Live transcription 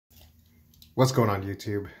What's going on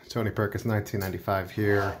YouTube? Tony Perkins 1995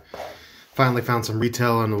 here. Finally found some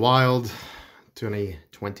retail in the wild.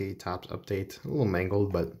 2020 Topps update. A little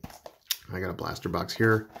mangled, but I got a blaster box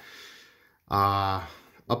here.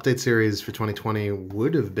 Update series for 2020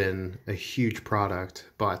 would have been a huge product,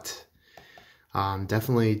 but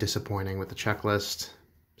definitely disappointing with the checklist.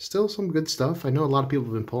 Still some good stuff. I know a lot of people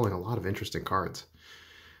have been pulling a lot of interesting cards.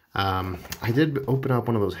 I did open up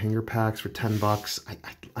one of those hanger packs for 10 bucks.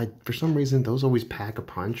 I for some reason, those always pack a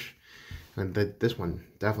punch. And this one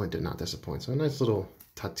definitely did not disappoint. So a nice little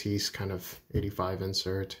Tatis kind of 85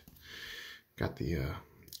 insert. Got the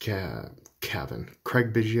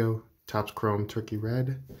Craig Biggio Topps Chrome Turkey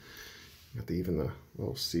Red. Got even the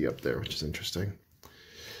little C up there, which is interesting.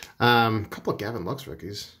 A couple of Gavin Lux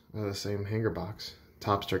rookies. The same hanger box.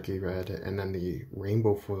 Topps Turkey Red. And then the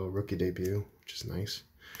Rainbow Foil rookie debut, which is nice.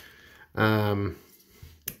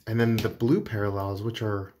 And then the blue parallels, which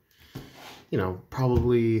are, you know,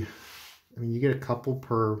 probably, I mean, you get a couple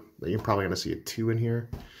per, you're probably going to see a 2 in here.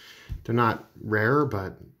 They're not rare,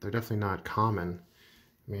 but they're definitely not common.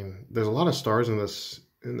 I mean, there's a lot of stars in this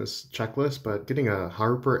checklist, but getting a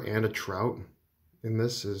Harper and a Trout in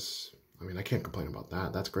this is, I mean, I can't complain about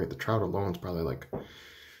that. That's great. The Trout alone is probably like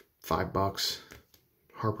 $5.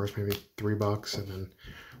 Harper's maybe $3, and then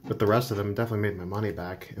with the rest of them, definitely made my money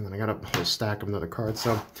back. And then I got a whole stack of another cards.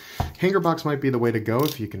 So hanger box might be the way to go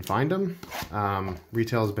if you can find them.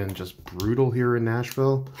 Retail has been just brutal here in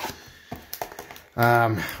Nashville.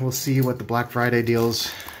 We'll see what the Black Friday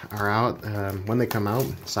deals are out. When they come out,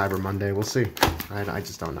 Cyber Monday, we'll see. I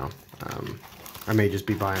just don't know. I may just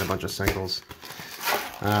be buying a bunch of singles.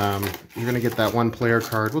 You're going to get that one player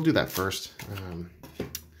card. We'll do that first.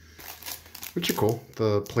 Which are cool.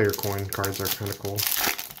 The player coin cards are kind of cool.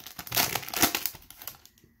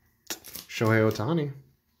 Shohei Ohtani.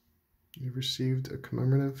 He received a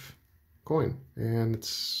commemorative coin, and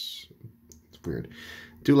it's weird.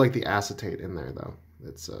 Do like the acetate in there though.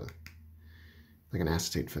 It's like an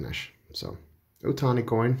acetate finish. So Ohtani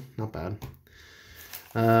coin, not bad.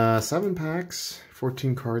 7 packs,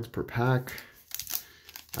 14 cards per pack.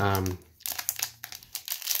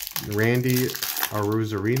 Randy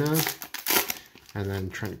Arozarena, and then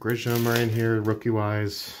Trent Grisham are in here rookie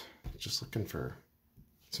wise. Just looking for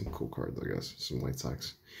some cool cards, I guess. Some White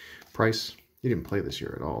Sox. Price, he didn't play this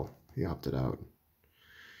year at all. He opted out.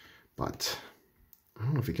 But I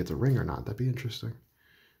don't know if he gets a ring or not. That'd be interesting.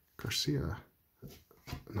 Garcia.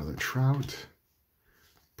 Another Trout.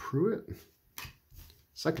 Pruitt.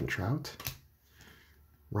 Second Trout.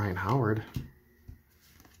 Ryan Howard.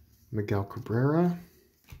 Miguel Cabrera.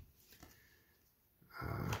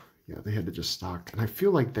 Yeah, they had to just stock. And I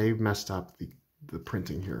feel like they've messed up the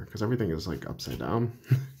printing here because everything is like upside down.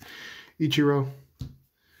 Ichiro.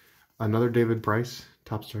 Another David Price.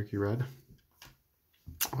 Topps Turkey Red.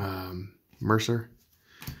 Mercer.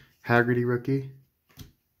 Haggerty rookie.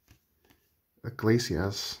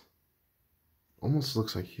 Iglesias. Almost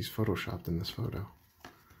looks like he's photoshopped in this photo.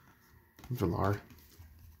 Villar.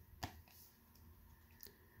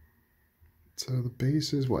 So the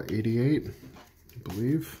base is what, 88, I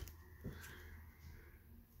believe.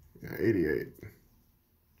 Yeah, 88.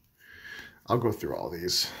 I'll go through all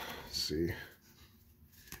these. See.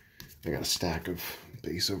 I got a stack of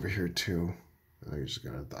base over here too.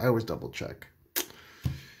 I always double check.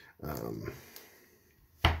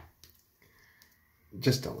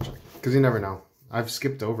 Just double check, because you never know. I've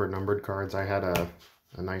skipped over numbered cards. I had a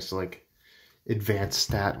nice like advanced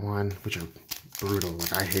stat one, which are brutal.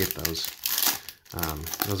 Like I hate those.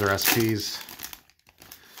 Those are SPs.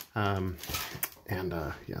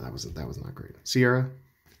 Yeah, that was not great. Sierra,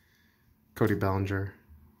 Cody Bellinger,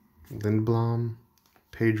 Lindblom,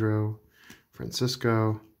 Pedro,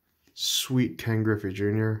 Francisco, sweet Ken Griffey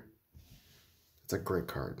Jr. It's a great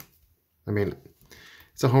card. I mean,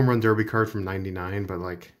 it's a home run derby card from '99, but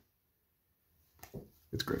like,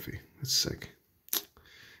 it's Griffey. It's sick.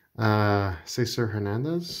 Cesar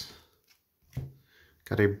Hernandez.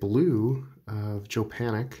 Got a blue of Joe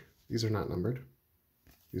Panic. These are not numbered.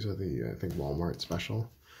 These are the, I think, Walmart special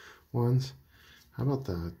ones. How about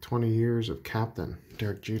the 20 years of Captain,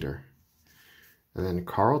 Derek Jeter? And then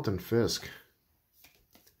Carlton Fisk.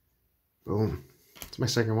 Boom. It's my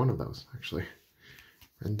second one of those, actually.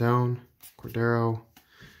 Rendon, Cordero,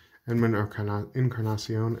 Edmund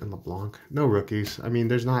Encarnacion, and LeBlanc. No rookies. I mean,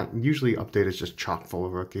 there's not, usually update is just chock full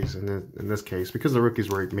of rookies. And in this case, because the rookies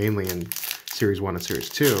were mainly in Series 1 and Series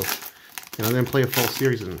 2, you know, they didn't play a full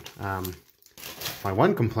series. And my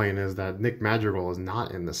one complaint is that Nick Madrigal is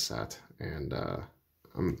not in this set. And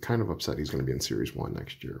I'm kind of upset he's going to be in Series 1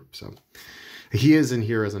 next year. So he is in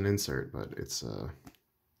here as an insert, but it's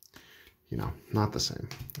you know, not the same.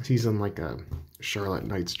 He's in like a Charlotte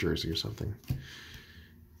Knights jersey or something.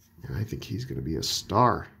 And I think he's going to be a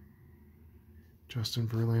star. Justin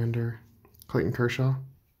Verlander. Clayton Kershaw.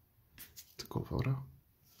 It's a cool photo.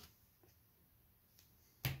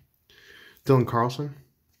 Dylan Carlson.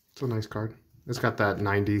 It's a nice card. It's got that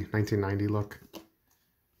 1990 look.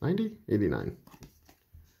 90? 89. I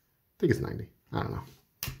think it's 90. I don't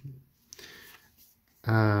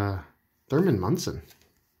know. Thurman Munson.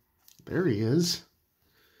 There he is.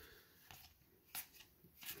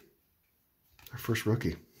 Our first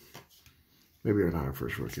rookie. Maybe not our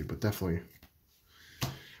first rookie, but definitely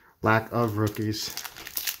lack of rookies.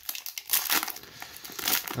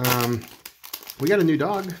 We got a new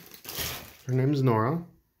dog. Her name is Nora.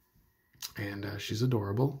 And she's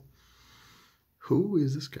adorable. Who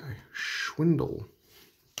is this guy? Schwindel.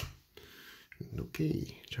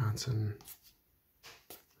 Okay. Johnson.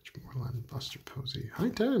 Moreland, Buster Posey. High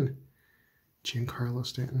 10. Giancarlo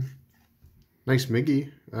Stanton. Nice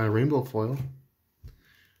Miggy. Rainbow foil.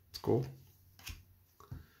 It's cool.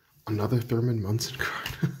 Another Thurman Munson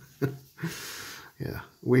card. Yeah.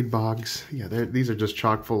 Wade Boggs. Yeah, these are just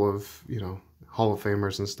chock full of, you know, Hall of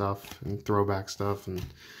Famers and stuff. And throwback stuff. And,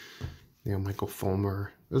 you know, Michael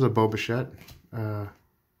Fulmer. There's a Bo Bichette.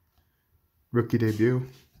 Rookie debut.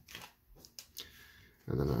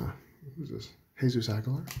 And then, who's this? Jesus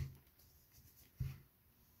Aguilar.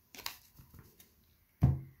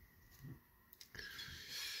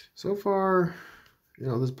 So far, you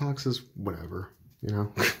know, this box is whatever, you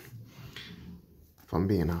know. If I'm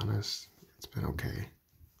being honest, it's been okay,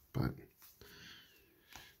 but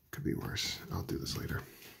could be worse. I'll do this later.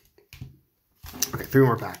 Okay, 3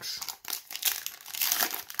 more packs.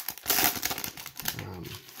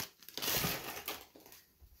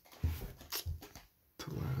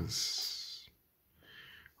 Tellez,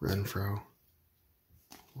 Renfroe,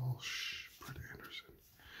 Walsh, Brett Anderson,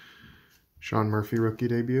 Sean Murphy rookie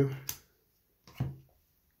debut.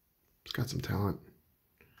 He's got some talent.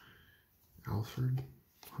 Alfred,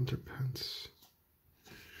 Hunter Pence,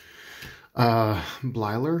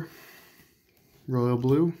 Blyler, Royal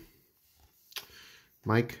Blue,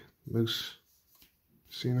 Mike Moose,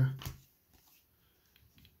 Cena,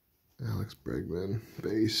 Alex Bregman,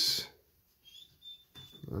 base.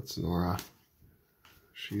 That's Nora.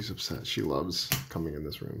 She's upset. She loves coming in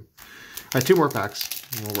this room. All right, 2 more packs.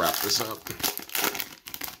 And we'll wrap this up.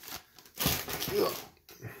 Here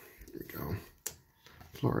we go.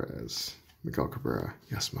 Flores, Miguel Cabrera,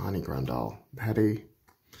 Yasmani Grandal. Had a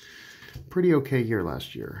pretty okay year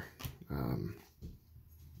last year.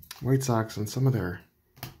 White Sox and some of their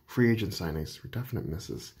free agent signings were definite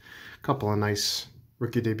misses. A couple of nice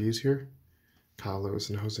rookie debuts here. Kyle Lewis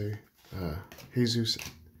and Jesus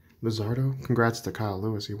Luzardo. Congrats to Kyle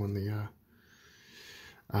Lewis. He won the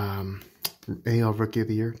AL Rookie of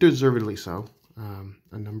the Year. Deservedly so. A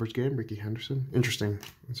numbers game. Ricky Henderson. Interesting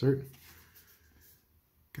insert.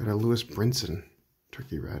 Got a Lewis Brinson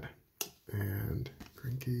Turkey Red. And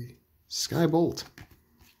Greinke Sky Bolt.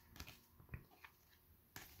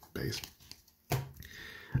 Base.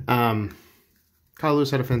 Kyle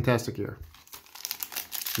Lewis had a fantastic year.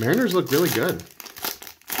 Mariners look really good.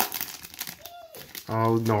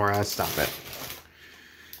 Oh, Nora, stop it.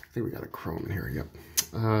 I think we got a chrome in here. Yep.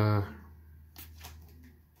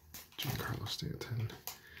 Giancarlo Stanton.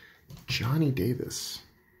 Johnny Davis.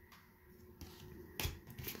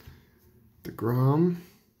 DeGrom.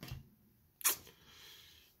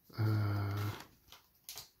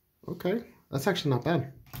 Okay. That's actually not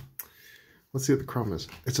bad. Let's see what the chrome is.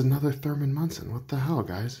 It's another Thurman Munson. What the hell,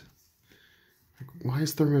 guys? Why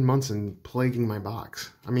is Thurman Munson plaguing my box?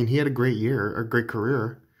 I mean, he had a great year, a great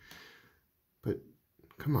career. But,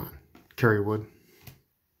 come on. Kerry Wood.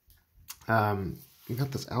 You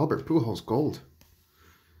got this Albert Pujols gold.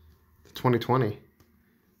 The 2020.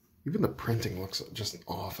 Even the printing looks just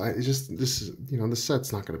off. This is, you know, the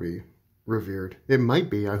set's not going to be revered. It might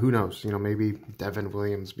be. Who knows? You know, maybe Devin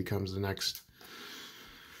Williams becomes the next,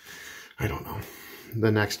 I don't know,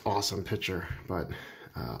 the next awesome pitcher. But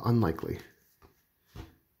unlikely.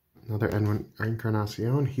 Another Edwin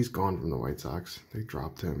Encarnacion. He's gone from the White Sox. They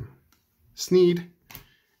dropped him. Sneed.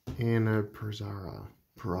 And a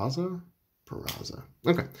Peraza?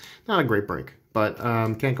 Okay. Not a great break. But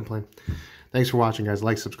can't complain. Thanks for watching, guys.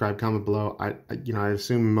 Like, subscribe, comment below. I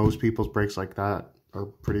assume most people's breaks like that are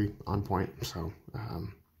pretty on point. So,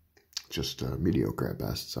 just mediocre at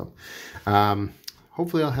best. So,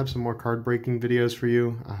 hopefully I'll have some more card breaking videos for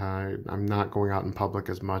you. I'm not going out in public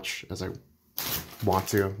as much as I want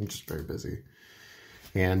to. I'm just very busy.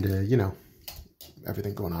 And, you know,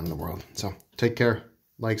 everything going on in the world. So, take care.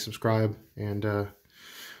 Like, subscribe, and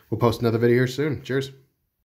We'll post another video here soon. Cheers.